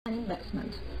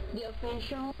investment. The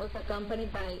official was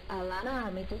accompanied by Alana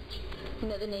Armitage,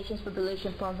 United Nations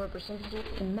Population Fund representative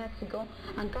in Mexico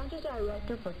and country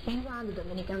director for Cuba and the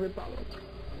Dominican Republic.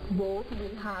 Both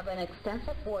will have an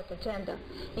extensive work agenda,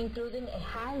 including a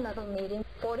high-level meeting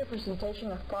for the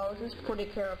presentation of policies for the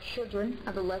care of children,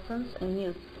 adolescents, and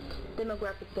youth,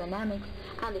 demographic dynamics,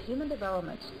 and the human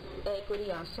development, equity,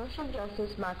 and social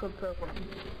justice macro program.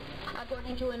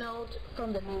 According to a note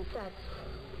from the main text,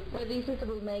 the visit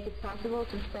will make it possible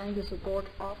to extend the support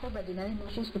offered by the United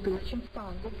Nations Population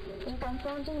Fund in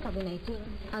confronting COVID-19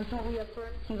 and to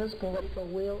reaffirm Cuba's political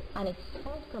will and its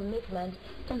full commitment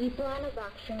to the plan of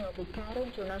action of the Cairo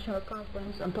International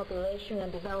Conference on Population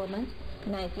and Development,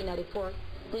 1994,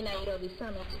 the Nairobi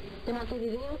Summit, the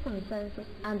Montevideo Consensus,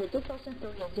 and the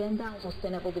 2030 Agenda on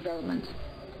Sustainable Development.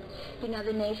 The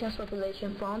United Nations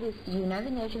Population Fund is the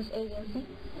United Nations agency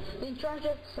in charge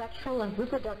of sexual and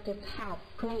reproductive health,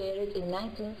 created in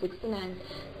 1969.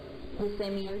 The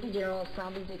same year, the General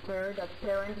Assembly declared that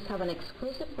parents have an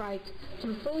exclusive right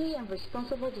to freely and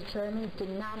responsibly determine the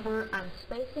number and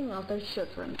spacing of their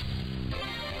children.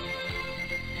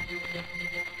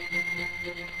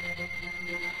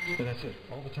 And that's it.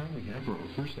 All the time we have for our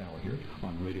first hour here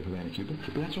on Radio Havana, Cuba.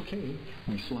 But that's okay.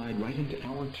 We slide right into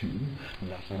hour 2,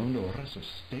 La Segunda Hora, so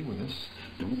stay with us.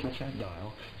 Don't touch that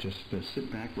dial. Just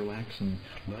sit back, relax, and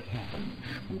let it happen.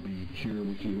 We'll be here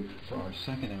with you for our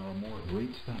second hour. More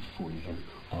great stuff for you here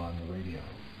on the radio.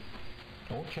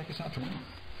 Oh, check us out tomorrow.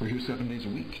 We're here 7 days a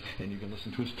week, and you can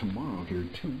listen to us tomorrow here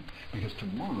too, because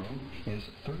tomorrow is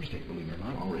Thursday, believe it or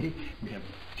not already. We have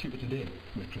Cuba Today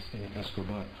with Cristina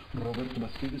Escobar. Roberto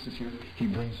Bastidas is here. He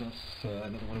brings us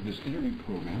another one of his interview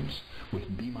programs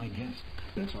with Be My Guest.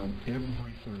 That's on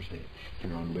every Thursday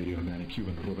here on Radio Havana, Cuba.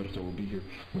 And Roberto will be here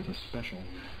with a special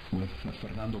with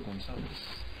Fernando Gonzalez,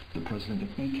 the president of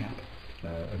ACAP,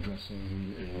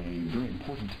 addressing a very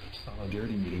important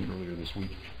solidarity meeting earlier this week.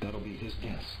 That'll be his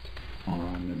guest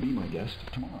on Be My Guest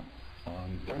tomorrow,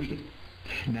 on Thursday.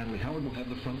 Natalie Howard will have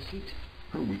the front seat,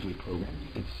 her weekly program.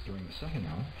 It's during the second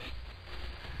hour.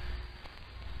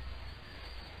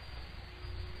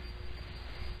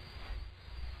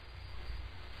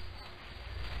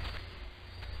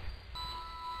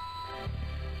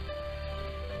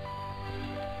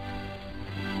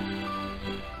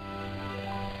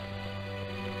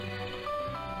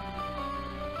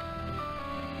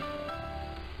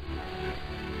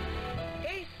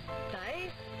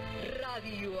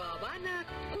 Radio Habana,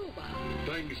 Cuba.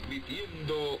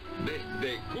 Transmitiendo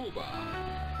desde Cuba,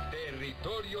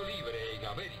 territorio libre en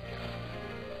América.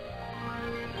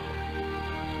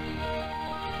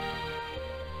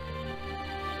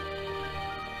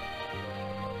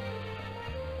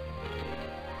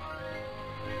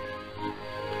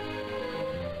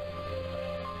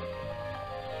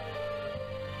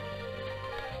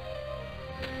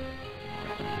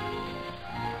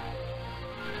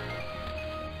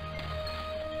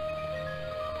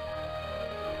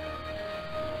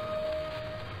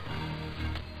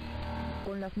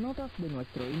 Con las notas de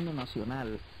nuestro himno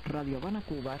nacional, Radio Habana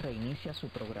Cuba reinicia su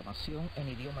programación en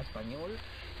idioma español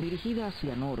dirigida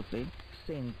hacia Norte,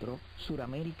 Centro,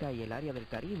 Suramérica y el área del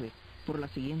Caribe por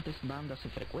las siguientes bandas y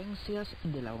frecuencias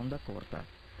de la onda corta.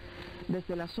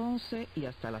 Desde las 11 y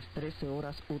hasta las 13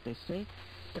 horas UTC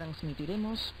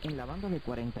transmitiremos en la banda de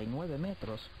 49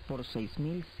 metros por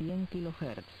 6.100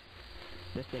 kHz.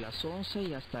 Desde las 11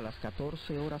 y hasta las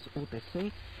 14 horas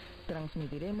UTC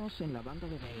transmitiremos en la banda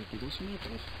de 22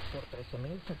 metros por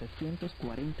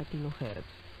 13.740 kHz,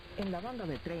 en la banda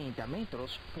de 30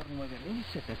 metros por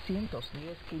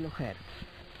 9.710 kHz.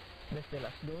 Desde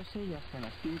las 12 y hasta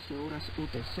las 15 horas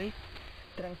UTC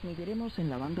transmitiremos en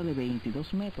la banda de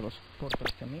 22 metros por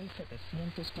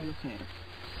 13.700 kHz.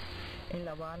 En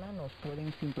La Habana nos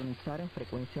pueden sintonizar en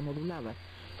frecuencia modulada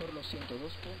por los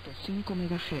 102.5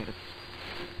 MHz.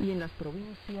 Y en las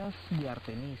provincias de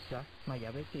Artemisa,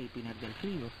 Mayabete y Pinar del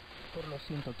Río por los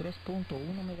 103.1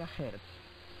 MHz.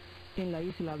 En la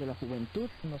Isla de la Juventud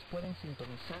nos pueden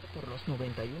sintonizar por los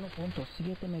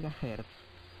 91.7 MHz.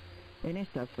 En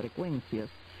estas frecuencias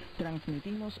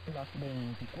transmitimos las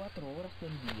 24 horas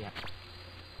del día.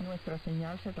 Nuestra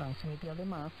señal se transmite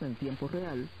además en tiempo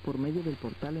real por medio del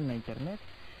portal en la internet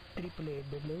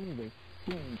www.radiohc.co.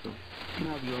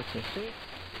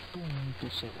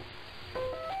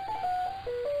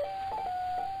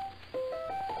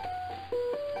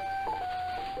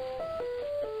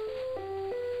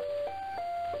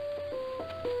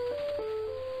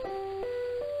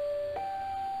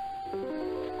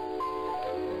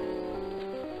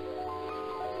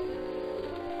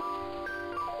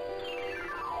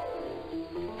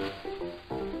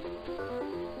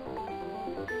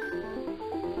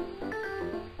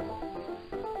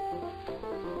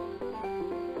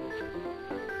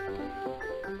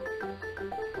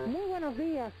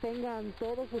 buenos días tengan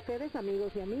todos ustedes,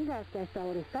 amigos y amigas, que a esta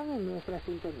hora están en nuestra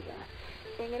sintonía.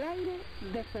 En el aire,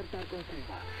 Despertar con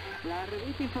Cuba, la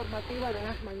revista informativa de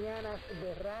las mañanas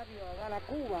de Radio Habana,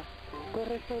 Cuba,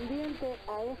 correspondiente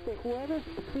a este jueves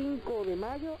 5 de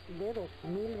mayo de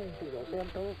 2022. Sean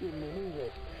todos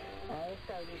bienvenidos a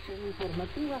esta edición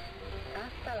informativa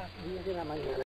hasta las 10 de la mañana.